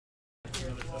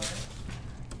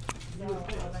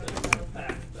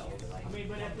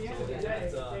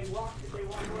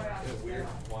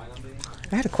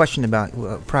I had a question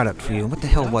about product for you. What the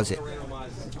hell was it?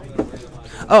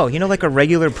 Oh, you know, like a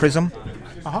regular prism?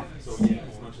 Uh-huh.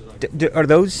 Are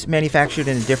those manufactured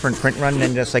in a different print run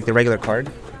than just like the regular card?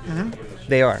 Mm-hmm.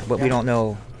 They are, but we don't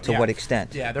know to what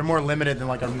extent. Yeah, they're more limited than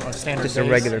like a standard. Just a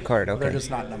regular card, okay. They're just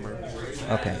not numbered.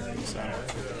 Okay. So,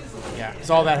 yeah, because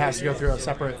all that has to go through a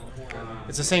separate.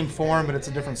 It's the same form, but it's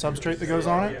a different substrate that goes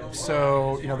on it.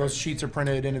 So those sheets are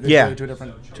printed individually to a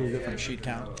different sheet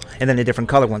count. And then the different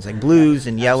color ones, like blues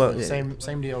and yellow.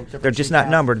 Same deal. They're just not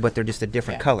numbered, but they're just a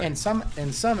different color. And some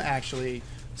actually.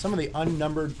 Some of the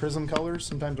unnumbered prism colors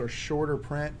sometimes are shorter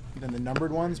print than the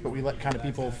numbered ones, but we let kind of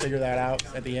people figure that out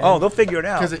at the end. Oh, they'll figure it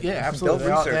out. Yeah, absolutely.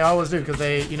 They always do because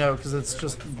because it's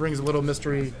just brings a little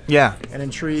mystery, and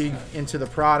intrigue into the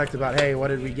product about hey, what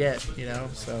did we get?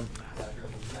 So.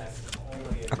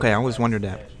 Okay, I always wondered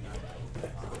that.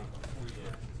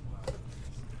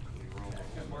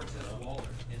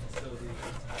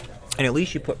 And at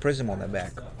least you put prism on the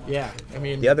back. Yeah, I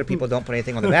mean the other people don't put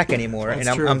anything on the back anymore, and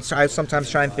true. I sometimes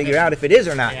try and figure out if it is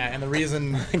or not. Yeah, and the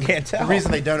reason I can't tell. The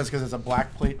reason they don't is because it's a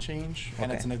black plate change,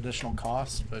 and it's an additional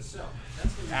cost. But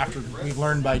after we've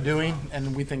learned by doing,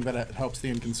 and we think that it helps the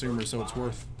end consumer, so it's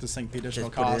worth to sink the additional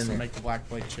cost and make the black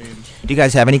plate change. Do you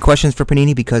guys have any questions for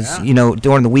Panini? Because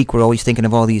during the week we're always thinking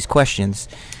of all these questions.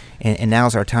 And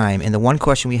now's our time. And the one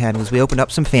question we had was we opened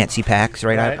up some fancy packs,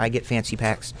 right? I get fancy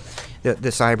packs, the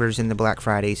Cybers and the Black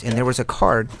Fridays. And there was a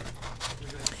card.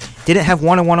 Didn't have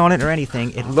 101 on it or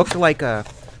anything. It looked like a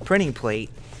printing plate,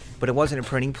 but it wasn't a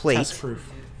printing plate. Test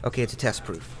proof. Okay, it's a test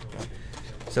proof.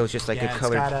 So it's just like a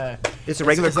color. It's a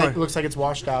regular card. It looks like it's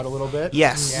washed out a little bit.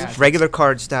 Yes, regular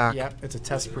card stock. Yep, it's a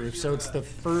test proof. So it's the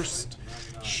first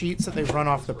sheets that they've run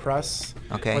off the press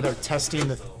where they're testing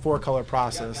the 4-color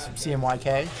process,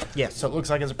 CMYK. Yes. So it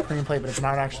looks like it's a printing plate, but it's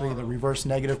not actually the reverse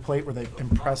negative plate where they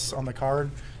impress on the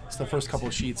card. It's the first couple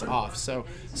of sheets off. So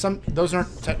those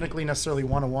aren't technically necessarily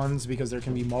 101s because there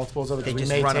can be multiples of it because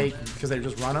they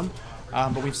just run them.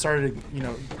 But we've started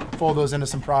to, fold those into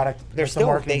some product. They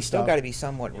still got to be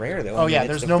somewhat rare though. Oh yeah,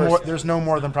 there's no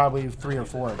more than probably 3 or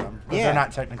 4 of them. Yeah. They're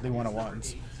not technically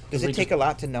 101s. Does it take a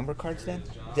lot to number cards then?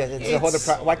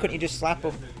 Why couldn't you just slap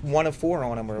a 1 of 4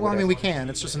 on them or whatever? Well, I mean, we can.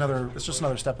 It's just another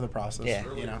step of the process. Yeah.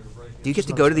 Do you get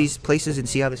to go to these places and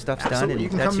see how this stuff's done? And you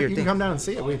can come down and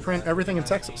see it. We print everything in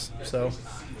Texas, so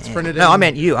it's printed. No, I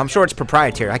meant you. I'm sure it's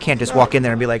proprietary. I can't just walk in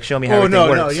there and be like, "Show me how everything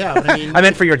works." No, yeah. But I mean, I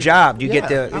meant for your job. You get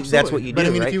to. Absolutely. That's what you do. But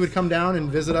I mean, right? if you would come down and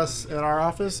visit us at our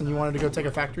office and you wanted to go take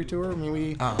a factory tour, I mean,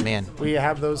 we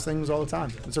have those things all the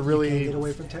time. It's a really get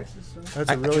away from Texas.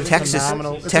 It's a really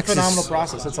phenomenal. It's a phenomenal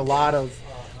process. It's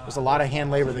there's a lot of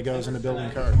hand labor that goes into building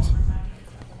cards.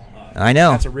 I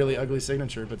know. That's a really ugly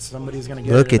signature, but somebody's going to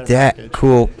get Look it in at their that. package.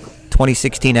 Cool.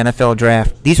 2016 NFL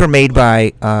Draft. These were made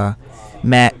by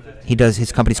Matt.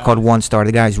 His company's called One Star.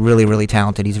 The guy's really, really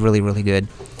talented. He's really, really good.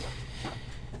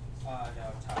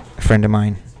 A friend of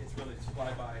mine.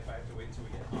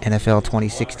 NFL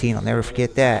 2016. I'll never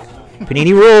forget that.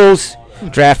 Panini rules.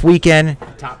 Draft weekend.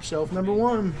 Top shelf number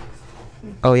 1.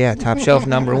 Oh, yeah. Top shelf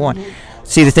number 1.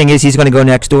 See, the thing is, he's going to go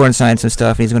next door and sign some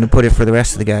stuff, and he's going to put it for the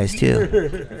rest of the guys,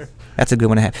 too. That's a good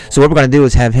one to have. So what we're going to do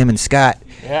is have him and Scott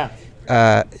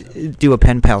do a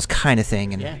pen pals kind of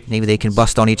thing, and maybe they can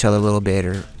bust on each other a little bit,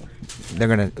 or they're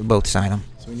going to both sign them.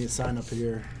 So we need to sign up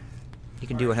here. You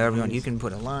can do it however you want. You can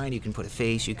put a line, you can put a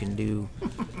face, you can do...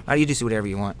 you just do whatever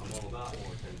you want.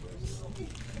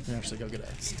 I'm actually going to get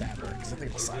a stabber, because I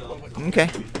think it's sign a little bit. Okay.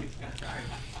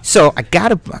 So I'm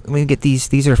going to get these.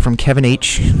 These are from Kevin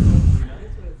H.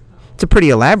 It's a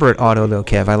pretty elaborate auto, though,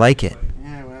 Kev. I like it.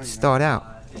 Yeah, well, It's thought out.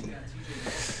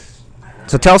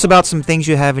 So tell us about some things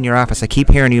you have in your office. I keep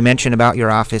hearing you mention about your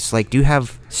office. Like, do you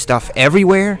have stuff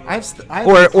everywhere?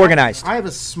 Organized? I have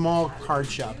a small card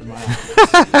shop in my office.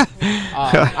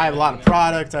 I have a lot of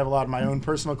product. I have a lot of my own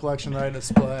personal collection that I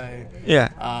display. Yeah.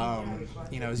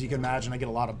 As you can imagine, I get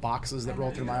a lot of boxes that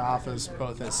roll through my office,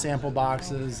 both as sample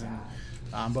boxes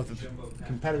and both of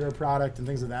competitor product and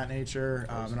things of that nature,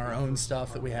 and our own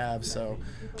stuff that we have. So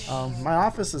my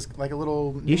office is like a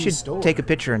little You should store. Take a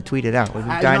picture and tweet it out.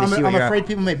 I'm afraid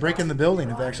people may break in the building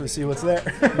if they actually see what's there.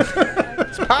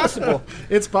 It's possible.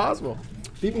 It's possible.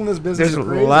 People in this business There's are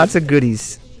crazy. lots of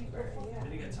goodies.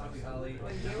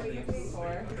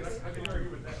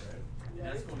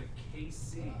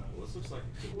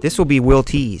 This will be Will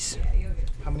T's.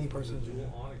 How many persons do you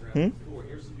have?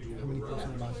 How many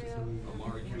persons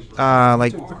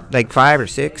Like 5 or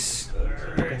 6.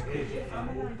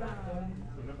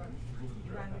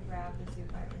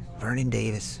 Vernon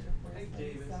Davis.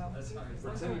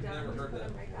 Never heard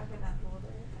that.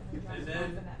 And then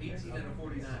 18 out of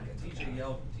 49. TJ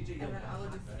Yelp. TJ Yelp.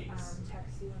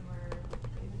 Text you when we're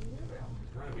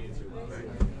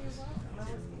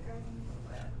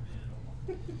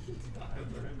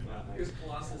Here's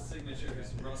Colossal signature.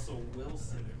 Here's Russell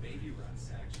Wilson. Baby Russ,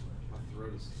 actually. My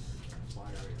throat is fire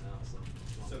right now.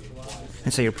 So Colossal.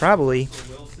 And so you're probably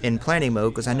in planning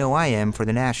mode, because I know I am, for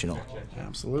the National.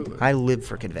 Absolutely. I live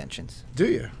for conventions. Do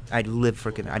you? I live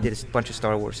for I did a bunch of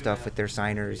Star Wars stuff with their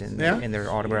signers and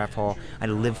their autograph hall. I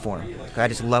live for them. I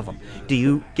just love them. Do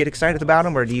you get excited about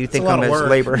them, or do you think them as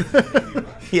labor?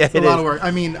 Yeah, it's a lot of work.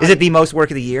 I mean, is it the most work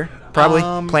of the year? Probably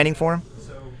planning for them.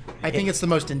 I think it's the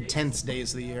most intense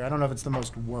days of the year. I don't know if it's the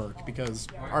most work, because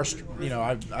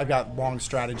I've got long-term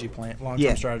strategy plans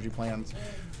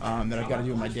that I've got to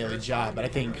do in my daily job. But I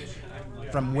think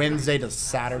from Wednesday to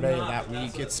Saturday of that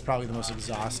week, it's probably the most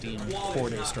exhausting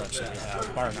 4-day stretch that we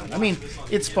have, bar none. I mean,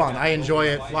 it's fun. I enjoy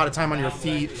it. A lot of time on your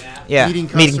feet, meeting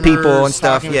people and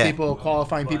stuff, talking with people,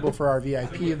 qualifying people for our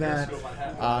VIP event,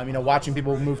 watching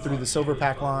people move through the silver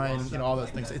pack line, all those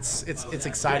things. It's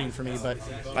exciting for me, but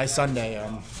by Sunday,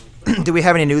 do we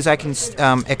have any news I can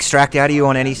extract out of you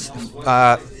on any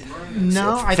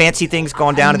fancy things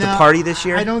going down at the party this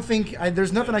year? I don't think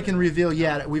there's nothing I can reveal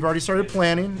yet. We've already started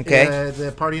planning. Okay.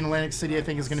 The party in Atlantic City, I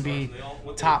think, is going to be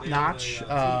top notch.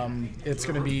 It's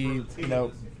going to be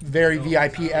very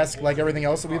VIP-esque, like everything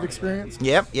else that we've experienced.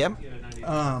 Yep.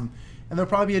 And there'll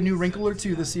probably be a new wrinkle or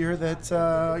two this year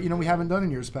that we haven't done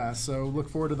in years past. So look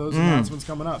forward to those announcements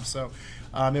coming up. So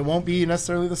it won't be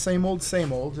necessarily the same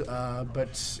old,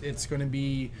 but it's going to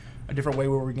be a different way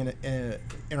where we're going to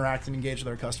interact and engage with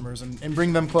our customers and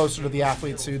bring them closer to the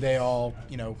athletes who they all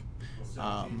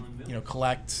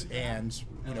collect and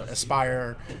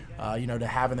aspire to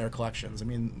have in their collections. I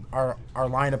mean, our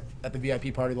lineup at the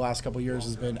VIP party the last couple of years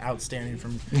has been outstanding,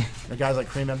 from guys like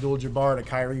Kareem Abdul-Jabbar to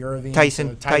Kyrie Irving,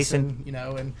 Tyson,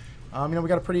 and we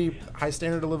got a pretty high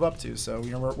standard to live up to. So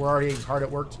we're already hard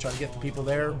at work to try to get the people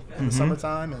there in the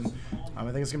summertime, and I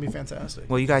think it's gonna be fantastic.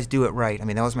 Well, you guys do it right. I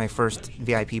mean, that was my first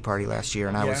VIP party last year,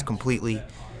 and I was completely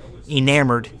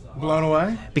enamored, blown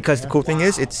away. Because the cool thing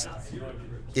is,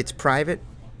 it's private,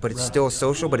 but it's still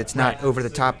social, but it's not over the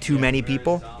top too many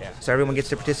people. So everyone gets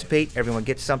to participate, everyone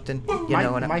gets something.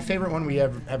 My favorite one we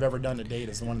have ever done to date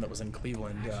is the one that was in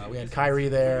Cleveland. We had Kyrie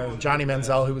there, Johnny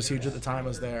Manziel, who was huge at the time,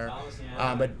 was there.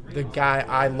 But the guy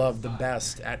I loved the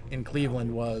best in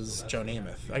Cleveland was Joe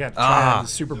Namath. I got to try on the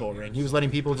Super Bowl ring. He was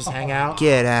letting people just hang out,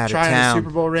 get out of town, try on the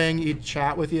Super Bowl ring, he'd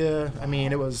chat with you. I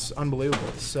mean, it was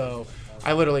unbelievable. So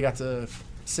I literally got to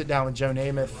sit down with Joe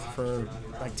Namath for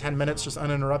like 10 minutes, just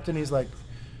uninterrupted. He's like,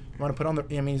 "You want to put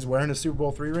on he's wearing a Super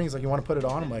Bowl III ring. He's like, "You want to put it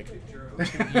on?" I'm like,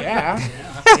 "Yeah."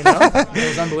 It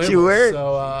was unbelievable.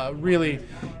 So really,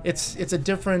 it's a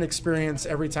different experience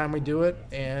every time we do it,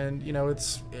 and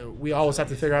we always have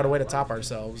to figure out a way to top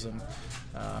ourselves, and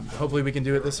hopefully we can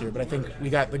do it this year. But I think we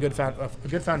got a good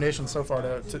foundation so far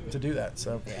to do that.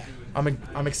 So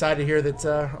I'm excited to hear that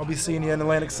I'll be seeing you in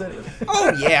Atlantic City.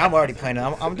 Oh yeah, I'm already planning.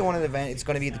 I'm doing an event. It's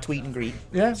going to be the tweet and greet.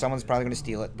 Yeah. Someone's probably going to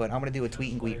steal it, but I'm going to do a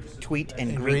tweet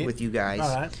and greet with you guys.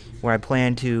 All right. Where I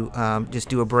plan to just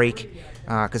do a break,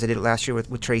 because I did it last year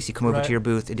with Tracy. Come over to your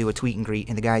booth and do a tweet and greet,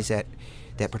 and the guys that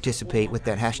participate with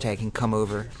that hashtag can come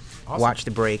over, watch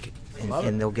the break,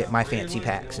 and they'll get my fancy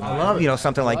packs, and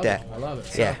something like that. I love it.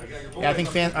 So, yeah. I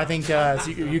think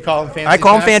you call them fancy. I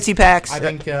call them fancy packs. I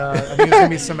think there's going to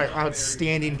be some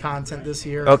outstanding content this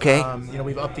year. Okay.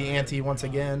 We've upped the ante once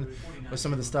again with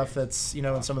some of the stuff that's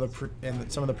in some of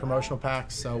the promotional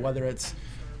packs. So whether it's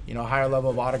higher level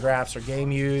of autographs or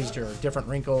game used or different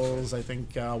wrinkles, I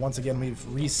think once again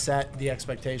we've reset the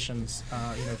expectations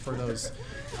for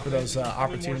those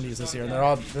opportunities this year.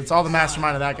 And it's all the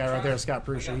mastermind of that guy right there, Scott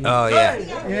Prusher.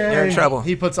 You're in trouble.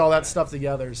 He puts all that stuff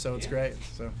together, so it's great.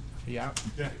 So yeah.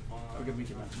 Have a good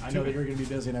weekend, man. I know that you're going to be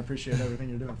busy, and I appreciate everything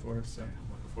you're doing for us. So.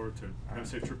 Look forward to it. Have a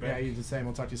safe trip back. Yeah, you do the same.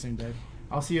 We'll talk to you soon, Dave.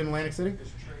 I'll see you in Atlantic City.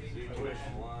 I wish.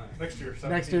 Next year.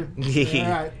 Next year.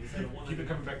 All right. Keep it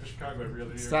coming back to Chicago every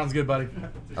other year. Sounds good, buddy.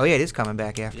 Oh yeah, it is coming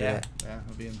back after that. Yeah,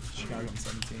 I'll be in Chicago in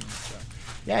 17. So.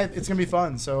 Yeah, it's gonna be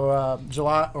fun. So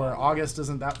July or August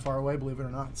isn't that far away, believe it or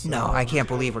not. So, No, I can't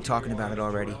believe we're talking about it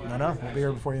already. I know. We'll be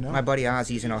here before you know. My buddy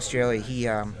Ozzy's in Australia. He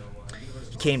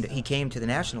came to the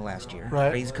National last year.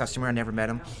 Right. He's a customer. I never met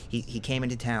him. He came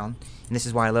into town, and this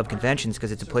is why I love conventions,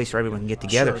 because it's a place where everyone can get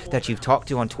together that you've talked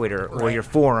to on Twitter or your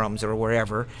forums or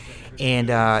wherever.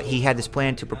 And he had this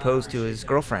plan to propose to his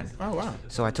girlfriend. Oh, wow.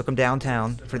 So I took him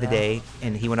downtown for the day,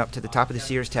 and he went up to the top of the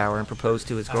Sears Tower and proposed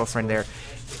to his girlfriend there.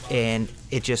 And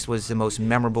it just was the most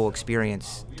memorable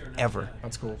experience ever.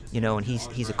 That's cool. You know, and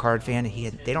he's a card fan.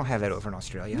 And they don't have that over in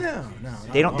Australia.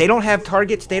 No. They don't have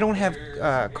Targets. They don't have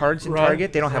cards in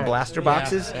Target. They don't have blaster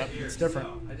boxes. Yeah, it's different.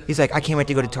 He's like, I can't wait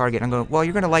to go to Target. I'm going, well,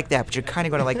 you're going to like that, but you're kind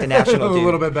of going to like the National, dude. A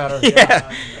little bit better. Yeah.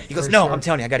 He goes, For no, sure. I'm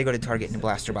telling you, I got to go to Target in the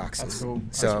blaster boxes. That's cool.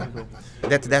 So That's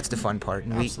really cool. that's the fun part.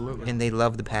 And Absolutely. And they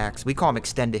love the packs. We call them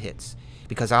extended hits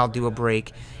because I'll do a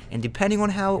break, and depending on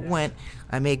how it went,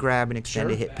 I may grab an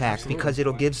extended hit pack because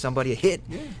it'll give somebody a hit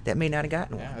that may not have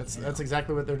gotten one. Yeah, that's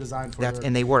exactly what they're designed for.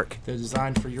 And they work. They're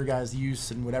designed for your guys'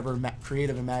 use in whatever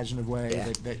creative, imaginative way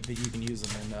that you can use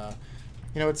them. And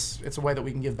you know, it's a way that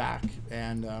we can give back,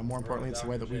 and more importantly, it's a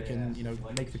way that we can, you know,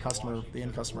 make the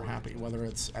end customer happy. Whether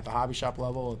it's at the hobby shop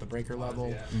level, at the breaker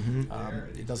level,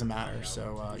 it doesn't matter.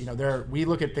 So you know, we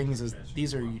look at things as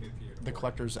these are the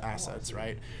collector's assets,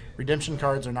 right? Redemption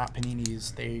cards are not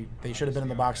Panini's. They should have been in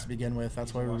the box to begin with.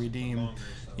 That's why we redeem,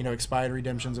 you know, expired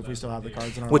redemptions if we still have the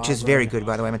cards in our Which is library. very good,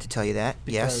 by the way. I meant to tell you that.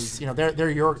 Because, Yes. you know, they're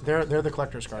the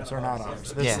collector's cards. They're not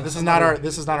ours. This is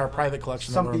not our private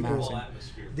collection that we're amassing.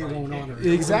 They won't honor it.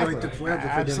 Exactly. It took forever for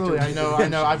them Absolutely. to- I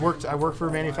know. I work for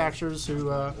manufacturers who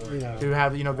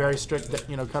have, you know, very strict,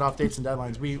 you know, cutoff dates and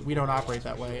deadlines. We don't operate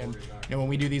that way. And you know, when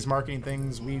we do these marketing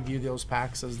things, we view those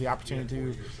packs as the opportunity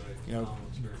to, you know,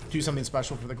 do something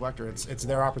special for the collector. It's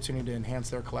their opportunity to enhance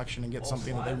their collection and get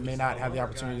something that they may not have the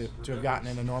opportunity to have gotten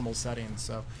in a normal setting.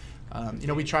 So. You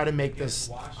know, we try to make this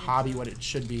hobby what it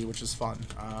should be, which is fun.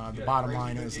 The bottom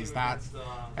line is that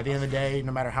at the end of the day,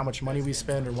 no matter how much money we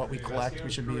spend or what we collect,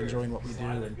 we should be enjoying what we do.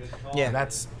 And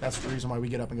that's the reason why we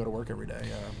get up and go to work every day,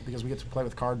 because we get to play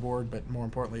with cardboard, but more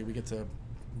importantly, we get to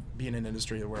be in an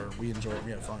industry where we enjoy it,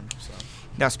 we have fun. So.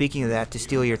 Now, speaking of that, to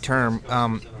steal your term,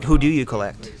 who do you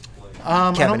collect?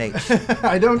 Kevin H.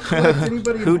 I don't collect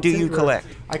anybody. Who do you collect?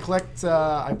 I collect.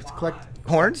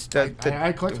 Horns? I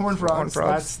collect horned frogs. Horned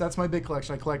frogs? That's my big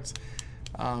collection. I collect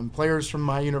players from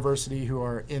my university who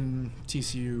are in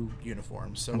TCU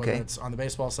uniforms. So whether it's on the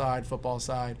baseball side, football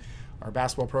side, our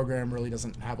basketball program really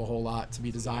doesn't have a whole lot to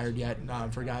be desired yet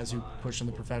for guys who push in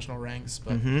the professional ranks.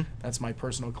 But that's my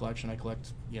personal collection. I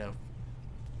collect, you know,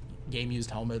 game-used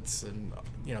helmets and,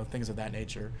 you know, things of that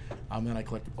nature. And I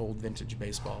collect old vintage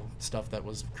baseball stuff that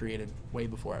was created way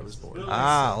before I was born.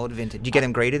 Ah, old vintage. You get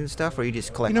them graded and stuff, or you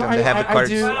just collect You know, them to have the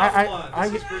cards? I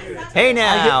do. Hey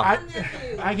now.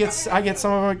 I get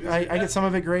some of it. I get some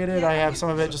of it graded. I have some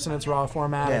of it just in its raw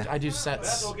format. Yeah. I do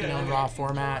sets, you know, in raw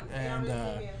format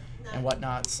and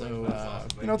whatnot. So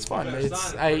you know, it's fun.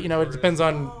 You know, it depends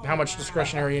on how much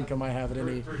discretionary income I have at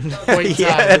any point in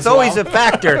time. That's always a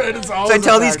factor. It's So always I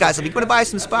tell a these factor. guys, I'm going to buy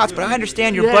some spots, but I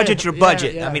understand your budget's your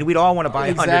budget. yeah. I mean, we'd all want to buy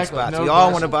 100 Exactly. spots. No We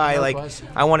all want to question. buy, No like, question.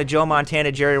 I want a Joe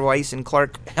Montana, Jerry Rice, and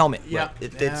Clark helmet. Yeah,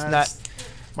 But it's not.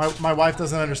 My wife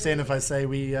doesn't understand if I say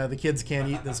the kids can't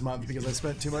eat this month because I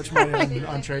spent too much money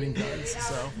on trading cards.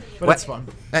 So, but it's fun.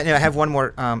 I have one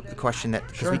more question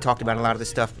because Sure. we talked about a lot of the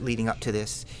stuff leading up to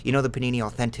this. You know, the Panini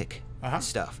Authentic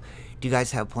stuff. Do you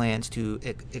guys have plans to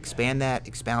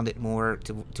expound it more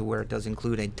to where it does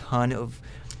include a ton of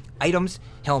items,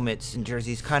 helmets, and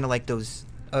jerseys, kind of like those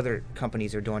other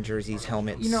companies are doing, jerseys,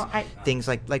 helmets, You know, things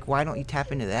like why don't you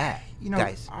tap into that, you know,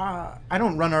 guys? I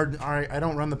don't run I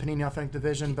don't run the Panini Authentic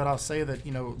division, but I'll say that,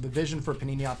 you know, the vision for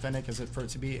Panini Authentic is for it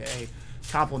to be a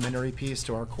complementary piece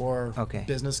to our core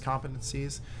business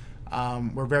competencies.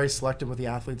 We're very selective with the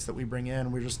athletes that we bring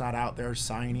in. We're just not out there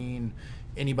signing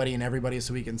anybody and everybody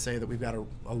so we can say that we've got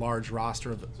a large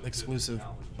roster of exclusive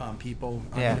people.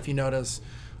 If you notice,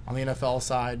 on the NFL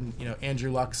side, you know,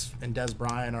 Andrew Lux and Des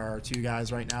Bryant are our two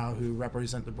guys right now who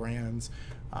represent the brands.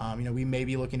 You know, we may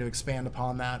be looking to expand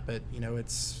upon that, but you know,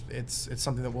 it's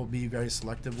something that we'll be very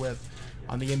selective with.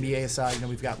 On the NBA side, you know,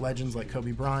 we've got legends like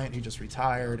Kobe Bryant, who just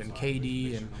retired, and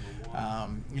KD,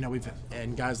 and you know,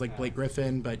 and guys like Blake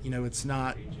Griffin. But you know,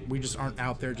 we just aren't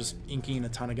out there just inking a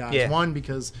ton of guys. One,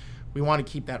 because we want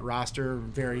to keep that roster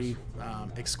very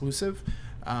exclusive.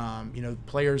 You know,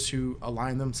 players who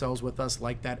align themselves with us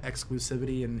like that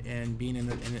exclusivity and being in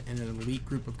an elite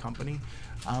group of company.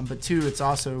 But two, it's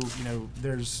also, you know,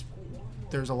 there's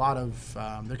a lot of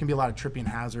there can be a lot of tripping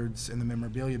hazards in the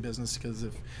memorabilia business, because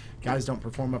if guys don't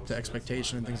perform up to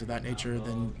expectation and things of that nature,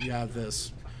 then you have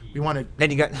this. We want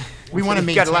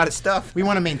to got a lot of stuff. We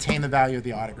want to maintain the value of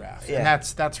the autograph, and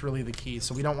that's really the key.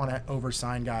 So we don't want to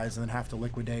oversign guys and then have to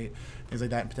liquidate things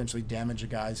like that and potentially damage a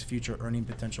guy's future earning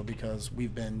potential because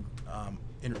we've been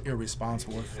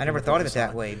irresponsible. I never thought of it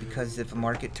that way, because if a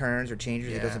market turns or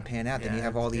changes, it doesn't pan out, then you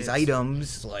have all these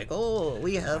items like, oh,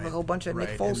 we have a whole bunch of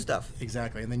Nick Foles stuff.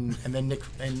 Exactly, and then Nick,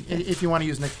 and if you want to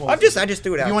use Nick Foles, I just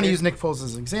threw it out. If you want to there. use Nick Foles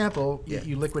as an example,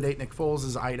 you liquidate Nick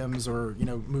Foles' items, or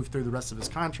move through the rest of his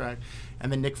contract,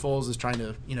 and then Nick Foles is trying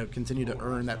to continue to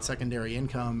earn that secondary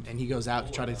income, and he goes out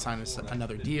to try to sign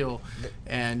another deal,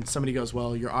 and somebody goes,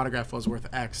 well, your autograph was worth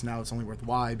X, now it's only worth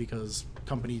Y because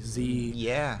company Z,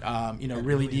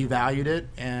 really devalued it,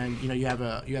 and you have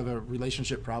a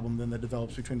relationship problem then that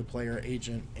develops between the player,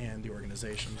 agent, and the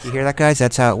organization. You hear that, guys?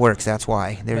 That's how it works. That's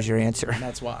why. There's your answer. And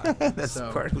that's why. That's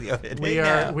partly of it. We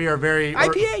are very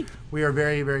IPA. We are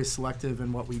very, very selective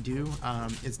in what we do.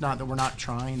 It's not that we're not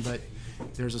trying, but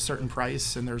there's a certain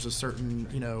price and there's a certain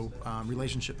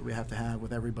relationship that we have to have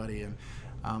with everybody, and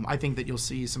I think that you'll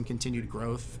see some continued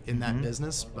growth in that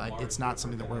business, but it's not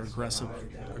something that we're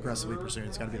aggressively pursuing.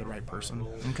 It's got to be the right person.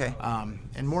 Okay.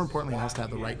 And more importantly, it has to have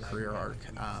the right career arc.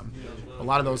 A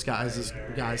lot of those guys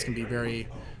can be very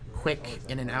quick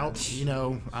in and out,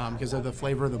 because they're the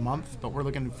flavor of the month. But we're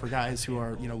looking for guys who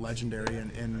are, legendary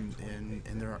in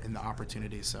the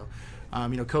opportunity. So,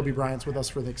 Kobe Bryant's with us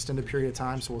for the extended period of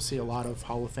time, so we'll see a lot of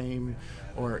Hall of Fame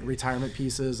or retirement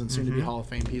pieces and soon-to-be Hall of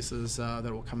Fame pieces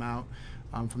that will come out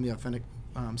from the authentic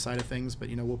side of things. But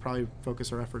we'll probably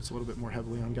focus our efforts a little bit more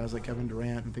heavily on guys like Kevin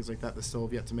Durant and things like that still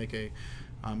have yet to make a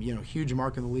huge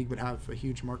mark in the league, but have a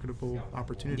huge marketable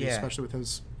opportunity, especially with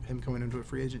him going into a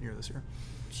free agent year this year.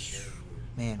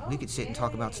 Man, we could sit and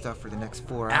talk about stuff for the next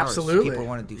 4 hours. Absolutely. People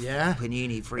want to do Yeah.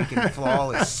 Panini, freaking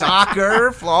flawless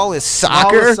soccer. Flawless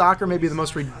soccer may be the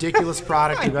most ridiculous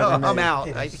product you've ever made. I'm out.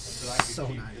 So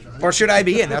nice. Right? Or should I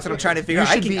be in? That's what I'm trying to figure out.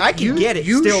 I can get it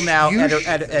still now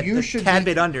at a tad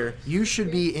bit under. You should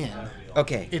be in.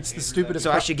 Okay. It's the stupidest.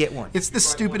 So I should get one. It's the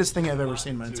stupidest thing I've ever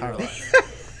seen in my entire life.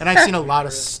 And I've seen a lot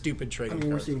of stupid trading We're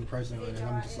cards. seeing pricing on it, and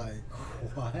I'm just like,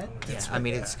 what? Yeah, I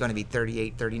mean, it's going to be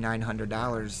 $3,800,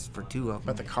 $3,900 for 2 of them.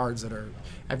 But the cards that are,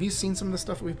 have you seen some of the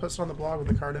stuff that we posted on the blog with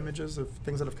the card images of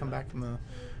things that have come back from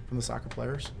the soccer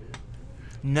players?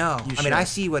 No, You I mean, should. I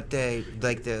see what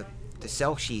the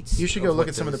sell sheets. You should go of look what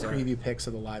at some of the those are. preview pics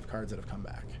of the live cards that have come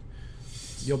back.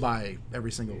 You'll buy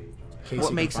every single case. What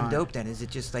you makes can them find. dope then? Is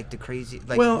it just like the crazy?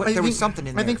 Like, Well, there was something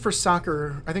in there. I think for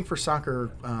soccer,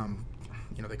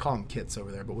 they call them kits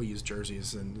over there, but we use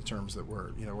jerseys in the terms that we're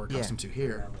accustomed to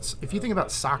here. If you think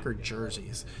about soccer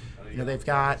jerseys, they've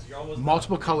got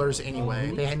multiple colors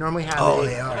anyway. They normally have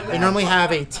normally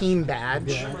have a team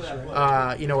badge,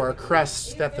 or a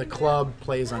crest that the club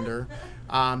plays under.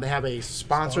 They have a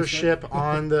sponsorship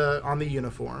on the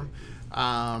uniform,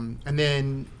 and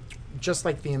then just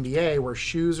like the NBA, where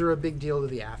shoes are a big deal to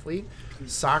the athlete,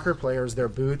 soccer players, their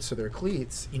boots or their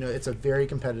cleats, it's a very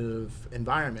competitive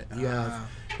environment. You have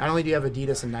not only do you have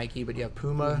Adidas and Nike, but you have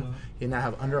Puma. You now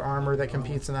have Under Armour that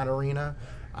competes in that arena,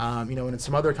 and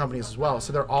some other companies as well.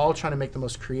 So they're all trying to make the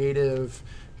most creative,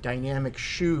 dynamic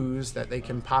shoes that they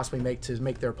can possibly make to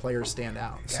make their players stand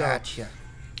out. Gotcha. So,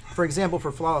 for example,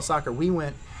 for Flawless Soccer, we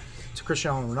went to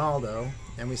Cristiano Ronaldo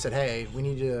and we said, hey, we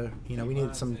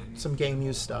need some game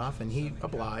use stuff, and he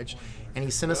obliged, and he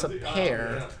sent us a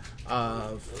pair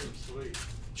of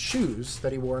shoes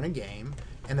that he wore in a game,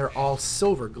 and they're all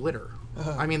silver glitter.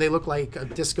 I mean, they look like a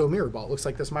disco mirror ball. It looks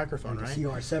like this microphone, right?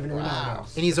 CR7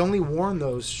 Ronaldo. And he's only worn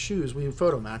those shoes. We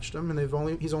photo matched them, and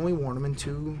he's only worn them in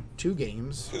two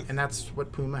games, and that's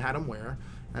what Puma had him wear.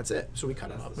 That's it. So we cut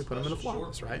them up. We put them in the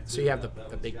Flawless, right? So you have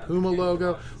the big Puma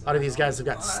logo. A lot of these guys have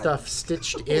got stuff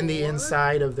stitched in the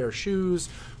inside of their shoes,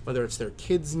 whether it's their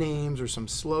kids' names or some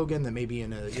slogan that may be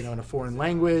in a foreign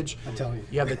language. I'm telling you.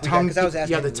 You have the tongue. 'cause I was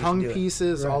asking You have the if we should tongue do it.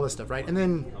 pieces, all this stuff, right? And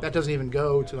then that doesn't even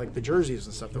go to like the jerseys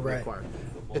and stuff that we Right. require.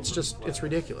 It's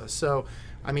ridiculous. So,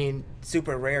 I mean,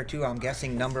 Super rare too. I'm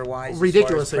guessing number wise.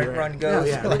 ridiculously as far as print rare. run goes.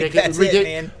 Yeah, Like, ridiculous. that's it,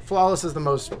 man. Flawless is the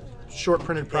most short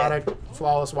printed product,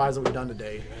 flawless wise, that we've done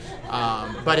today.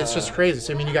 But it's just crazy.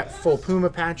 So I mean, you got full Puma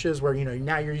patches where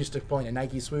now you're used to pulling a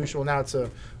Nike swoosh. Well, now it's a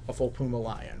full Puma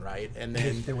lion, right? And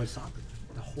then There was soccer.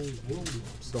 The whole world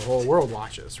loves. the whole world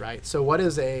watches, right? So what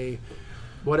is a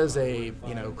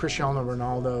Cristiano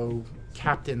Ronaldo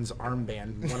captain's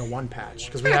armband 101 patch?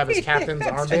 Because we have his captain's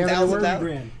armband. that we're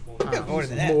wearing. $10,000. More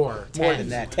than that. More than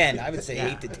that. 10. I would say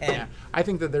 8 to 10. Yeah. I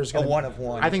think that there's A one of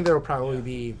one. I think there will probably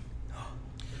be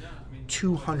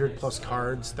 200 plus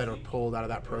cards that are pulled out of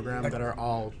that program that are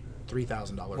all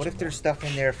 $3,000. What if there's stuff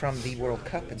in there from the World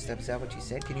Cup and stuff? Is that what you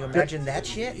said? Can you imagine that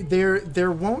shit?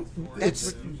 There won't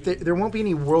be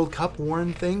any World Cup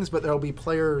worn things, but there'll be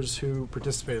players who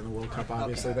participate in the World Cup,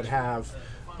 obviously, that have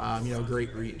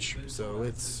great reach. So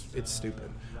it's stupid.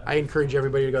 I encourage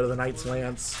everybody to go to the Knights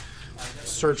Lance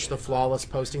search the flawless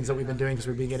postings that we've been doing because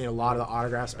we've been getting a lot of the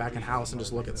autographs back in house and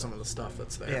just look at some of the stuff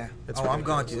that's there. Yeah. It's I'm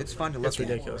going to. It's fun to look It's at.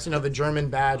 ridiculous. You know, the German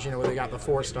badge, where they got the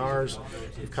 4 stars.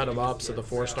 We've cut them up so the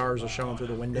 4 stars are showing through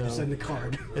the window. It's in the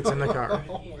card. It's in the car.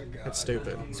 Oh my God. It's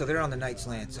stupid. So they're on the Knights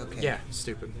Lance. Okay. Yeah,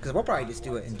 stupid. Because we'll probably just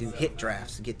do it and do hit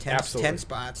drafts and get 10 Absolutely.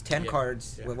 spots, 10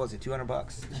 cards. What was it, $200?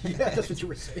 Yeah, that's what you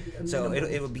were saying. So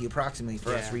it would be approximately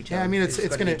for us retail. Yeah, I mean it's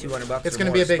gonna be $200. it's or gonna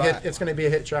more be a big spot. hit. It's gonna be a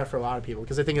hit draft for a lot of people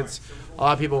because I think it's a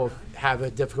lot of people have a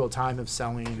difficult time of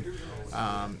selling.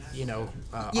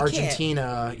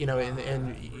 Argentina,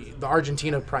 and the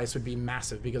Argentina price would be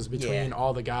massive because between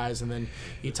all the guys, and then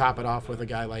you top it off with a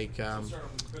guy like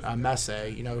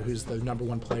Messi, who's the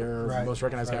 #1 player, most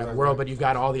recognized guy in the world, but you've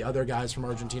got all the other guys from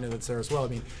Argentina that's there as well. I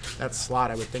mean, that slot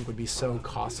I would think would be so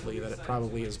costly that it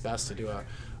probably is best to do a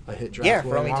hit draft. Yeah,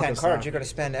 for only 10 cards, you're going to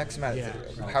spend X amount,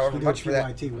 however much for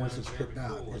that. Once it's picked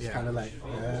out, it's kind of like,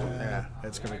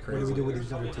 it's going to be crazy. What do we do with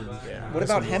these other teams? Yeah. What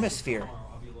about Hemisphere?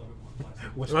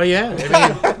 Well, yeah.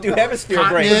 I mean, Do Hemisphere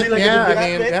break?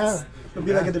 It'll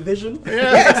be like a division.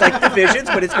 Yeah, it's like divisions,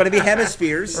 but it's going to be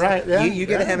hemispheres. Right. Yeah. You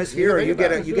get a hemisphere, or you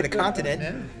get a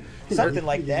continent, something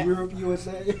like that. Europe,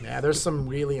 USA. Yeah, there's some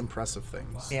really impressive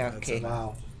things. Yeah. Okay.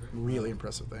 Wow. Really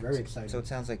impressive things. Very exciting. So it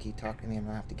sounds like you talked to me. I'm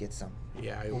gonna have to get some.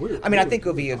 Yeah. I mean, I think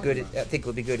it'll be a good. I think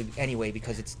it'll be good anyway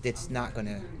because it's not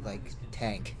gonna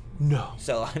tank. No.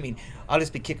 So I mean, I'll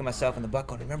just be kicking myself in the butt.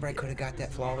 Going, remember, I could have got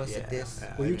that flawless at this.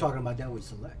 Well, you were talking about that with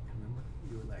Select. Remember?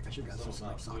 You were like, I should have got some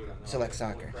Select Soccer. Select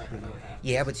Soccer.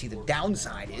 Yeah, but see, the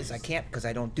downside is I can't because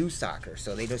I don't do soccer,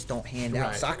 so they just don't hand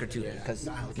out soccer to me. Because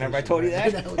remember I told you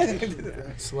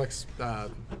that. Selects.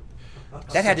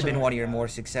 That had to have been one of your more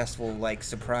successful,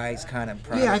 surprise kind of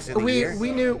products of the year.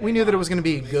 we knew that it was going to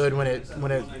be good when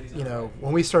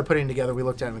we started putting it together. We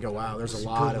looked at it and we go, wow, there's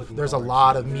a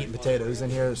lot of meat and potatoes in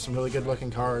here. There's some really good looking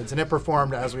cards, and it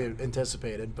performed as we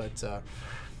anticipated. But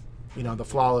the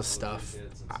flawless stuff,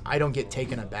 I don't get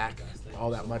taken aback all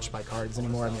that much by cards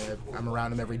anymore. I mean, I'm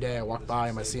around them every day. I walk by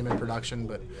them, I see them in production,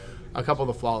 but a couple of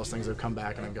the flawless things have come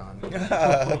back and I've gone.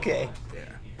 Okay. Yeah.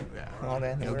 Well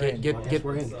then,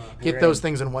 get those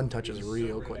things in one touches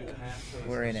real quick.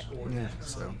 We're in it. Yeah.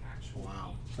 So.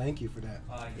 Wow. Thank you for that.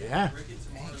 Yeah.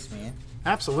 Thanks, man.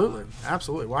 Absolutely.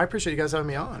 Well, I appreciate you guys having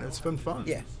me on. It's been fun.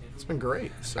 Yeah. It's been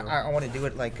great. So I want to do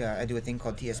it like I do a thing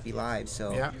called TSB Live.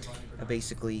 So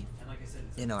basically,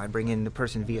 I bring in the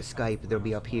person via Skype. They'll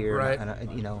be up here. Right.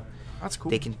 And, that's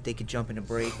cool. They can jump in a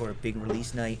break or a big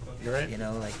release night. You're right.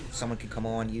 Like someone can come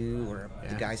on or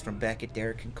the guys from Beckett,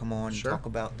 Derek can come on and talk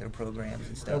about their programs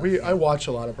and stuff. I watch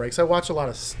a lot of breaks. I watch a lot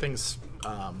of things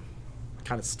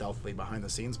kind of stealthily behind the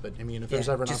scenes. But I mean, if there's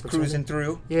ever an just opportunity, cruising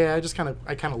through. Yeah,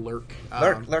 I kind of lurk.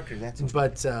 Lurker. That's.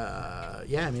 But I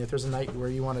mean, if there's a night where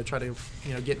you want to try to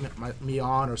get me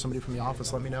on or somebody from the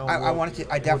office, let me know.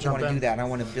 I definitely want to do that. I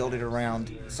want to build it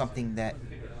around something that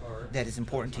is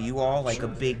important to you all, like a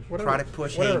big product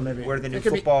push. Hey, we're the new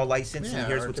football license, and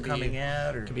here's what's coming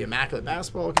out. Or it could be immaculate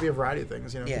basketball. It could be a variety of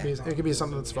things. It could be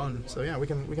something that's fun. So we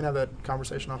can have that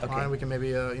conversation offline. Okay. We can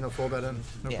maybe fold that in.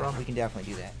 No problem. We can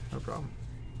definitely do that. No problem.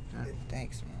 Yeah.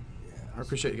 Thanks, man. I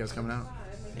appreciate you guys coming out.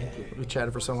 Yeah. We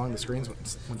chatted for so long, the screens went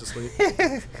to sleep.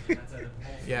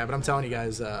 Yeah, but I'm telling you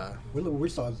guys. We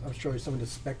saw, I'm sure, some of the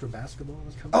Spectra basketball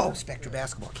was coming out. out. Spectra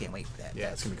basketball. Can't wait for that.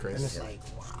 Yeah, it's going to be crazy. And it's like,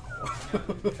 wow.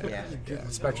 Yeah.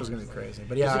 Spectra's going to be crazy.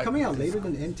 But Is it coming out later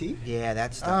than NT? Yeah,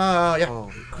 that's stuff. Yeah.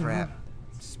 Holy crap.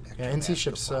 Yeah, NC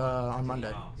ships on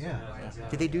Monday. Yeah.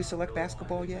 Did they do Select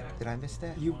Basketball yet? Did I miss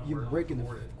that? You're breaking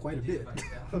quite a bit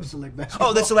of Select Basketball.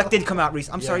 Oh, the Select did come out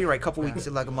recently. I'm sorry, you're right. A couple weeks,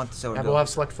 like a month or so ago. We'll have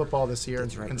Select Football this year.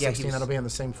 That's right. In 16, it'll be in the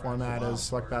same format as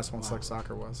Select Basketball and Select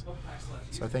Soccer was.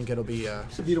 So I think it'll be...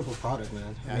 it's a beautiful product,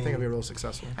 man. Yeah, I think it'll be real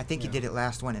successful. I think you did it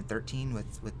last one in 13 with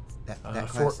that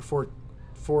class.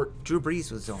 Drew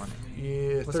Brees was on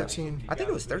it. Yeah, 13. I think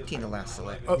it was 13 the last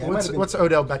Select. What's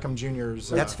Odell Beckham Jr.'s?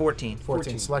 That's 14.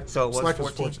 14. Select. So it was Select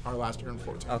 14? Was our last year in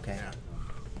 14. Okay. Yeah,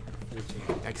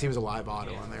 because he was a live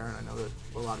auto on there, and I know that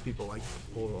a lot of people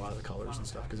pull a lot of the colors and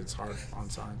stuff because it's hard on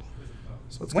signed.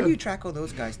 So it's when good. do you track all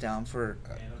those guys down for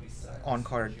on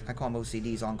card? I call them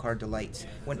OCDs, on card delights.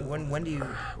 When do you?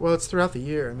 Well, it's throughout the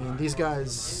year. I mean, these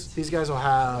guys will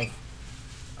have.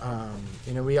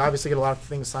 We obviously get a lot of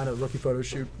things signed at the rookie photo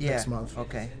shoot next month.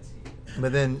 Okay.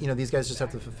 But then, these guys just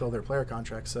have to fulfill their player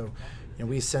contracts. So,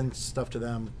 we send stuff to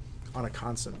them on a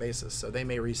constant basis. So they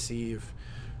may receive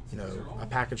a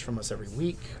package from us every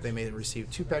week. They may receive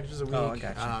 2 packages a week. Oh,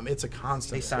 gotcha. It's a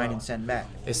constant. They sign and send back.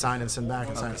 They sign and send back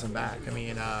and sign and send back. I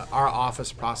mean, our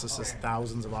office processes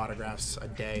thousands of autographs a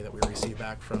day that we receive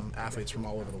back from athletes from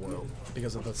all over the world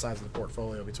because of the size of the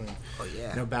portfolio between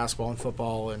basketball and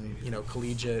football and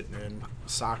collegiate and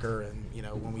soccer and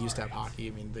when we used to have hockey.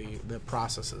 I mean, the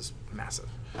process is massive.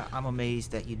 I'm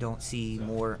amazed that you don't see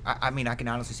more. I mean, I can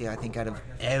honestly say I think out of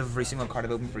every single card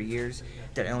I've opened for years,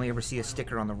 that I only ever see a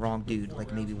sticker on the wrong dude,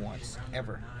 like maybe once,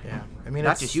 ever. Yeah, I mean,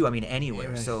 not just you. I mean,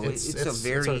 anywhere. So it's a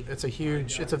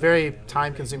very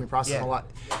time-consuming process. Yeah. A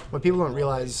lot. What people don't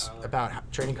realize about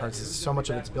trading cards is so much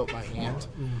of it's built by hand.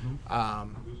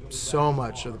 So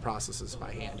much of the process is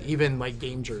by hand. Even like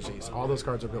game jerseys, all those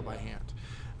cards are built by hand.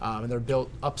 And they're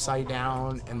built upside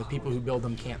down, and the people who build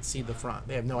them can't see the front.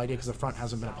 They have no idea because the front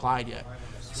hasn't been applied yet.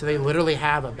 So they literally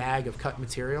have a bag of cut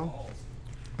material,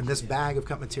 and this bag of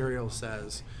cut material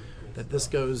says that this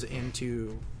goes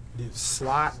into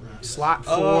slot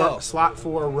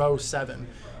 4, row 7,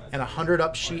 and a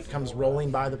 100-up sheet comes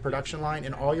rolling by the production line,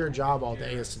 and all your job all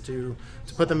day is to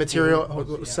put the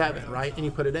material 7, right, and you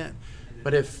put it in.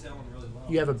 But if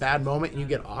you have a bad moment and you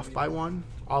get off by 1,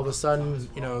 all of a sudden,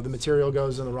 the material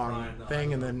goes in the wrong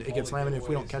thing, and then it gets laminated if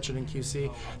we don't catch it in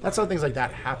QC. That's how things like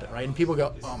that happen, right? And people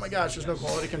go, "Oh my gosh, there's no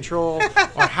quality control,"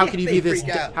 or "How could you be this?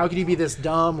 How could you be this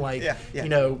dumb?" Like,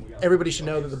 everybody should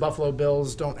know that the Buffalo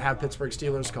Bills don't have Pittsburgh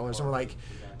Steelers colors, and we're like,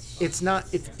 it's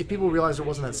not. If people realize it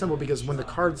wasn't that simple, because when the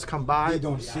cards come by,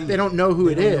 they don't know who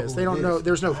it is. They don't know.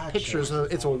 There's no pictures.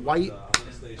 It's a white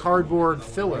cardboard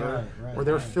filler where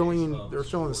they're filling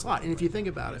the slot. And if you think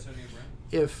about it,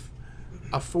 if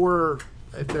a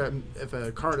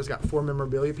card has got 4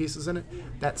 memorabilia pieces in it,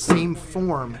 that same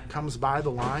form comes by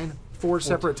the line 4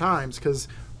 separate times because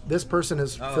this person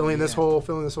is filling this hole.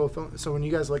 So when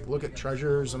you guys look at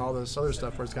treasures and all this other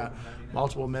stuff where it's got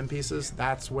multiple mem pieces,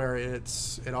 that's where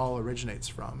it all originates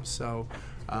from. So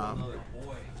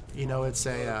it's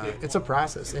a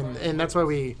process, and that's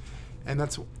why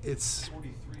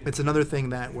it's another thing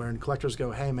that when collectors go,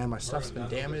 "Hey man, my stuff's been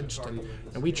damaged,"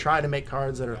 and we try to make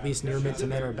cards that are at least near mint to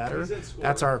mint or better.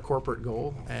 That's our corporate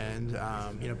goal, and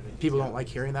people don't like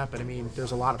hearing that, but I mean,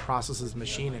 there's a lot of processes,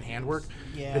 machine and handwork.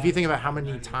 Yeah. If you think about how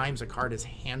many times a card is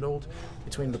handled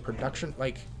between the production,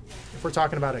 like if we're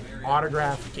talking about an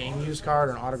autographed game use card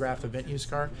or an autographed event use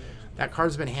card, that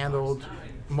card's been handled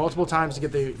multiple times to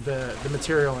get the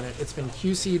material in it. It's been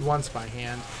QC'd once by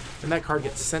hand, and that card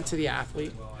gets sent to the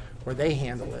athlete, where they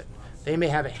handle it. They may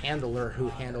have a handler who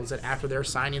handles it. After they're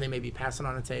signing, they may be passing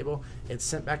on a table. It's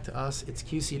sent back to us. It's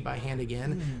QC'd by hand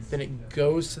again. Then it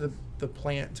goes to the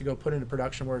plant to go put into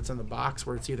production, where it's in the box,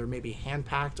 where it's either maybe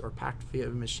hand-packed or packed via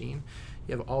a machine.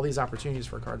 You have all these opportunities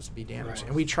for cards to be damaged.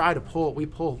 And we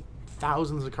pull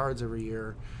thousands of cards every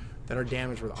year that are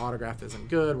damaged, where the autograph isn't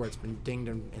good, where it's been dinged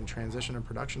in transition and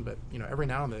production. But, every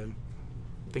now and then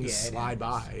things slide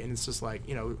by. And it's just like,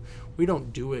 we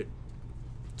don't do it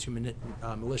to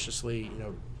maliciously,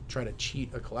 try to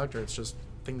cheat a collector. It's just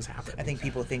things happen. I think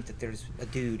people think that there's a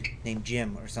dude named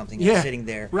Jim or something that's sitting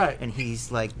there, right? And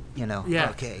he's like,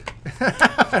 okay,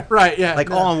 right, yeah,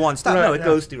 like all in one stop. Right, no, it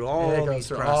goes through all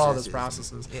these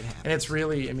processes. And it's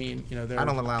really, I mean, I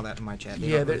don't allow that in my chat.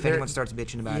 If anyone starts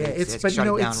bitching about it, it's shut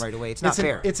it down right away. It's not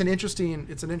fair. It's an interesting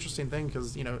thing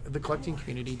because the collecting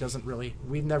community doesn't really.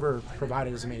 We've never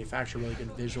provided as a manufacturer really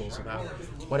good visuals about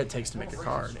what it takes to make a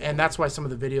card, and that's why some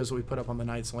of the videos that we put up on the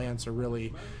Knights Lance are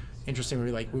really interesting.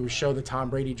 We would show the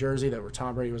Tom Brady jersey that where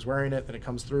Tom Brady was wearing it, then it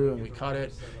comes through and we cut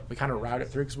it, we kind of route it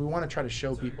through because we want to try to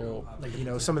show people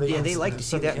some of the they like to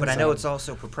see that, but I know it's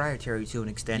also proprietary to an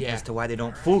extent as to why they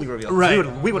don't fully reveal. Right.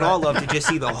 We would all love to just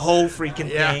see the whole freaking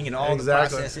thing and all the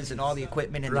processes and all the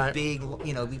equipment and the big,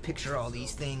 we picture all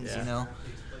these things, Yeah,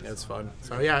 it's fun.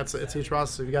 So it's a huge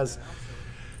process. If you guys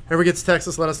ever get to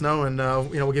Texas, let us know, and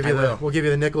we'll give you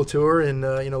the nickel tour, and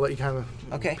let you kind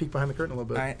of peek behind the curtain a little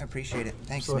bit. All right, I appreciate it.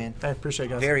 Thanks, man. I appreciate it,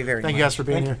 guys. Very, very Thank much. you guys for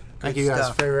being here. Thank you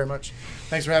guys very, very much.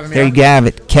 Thanks for having me. There you have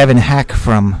it, Kevin Haake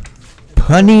from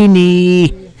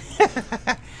Panini.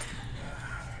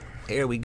 Here we go.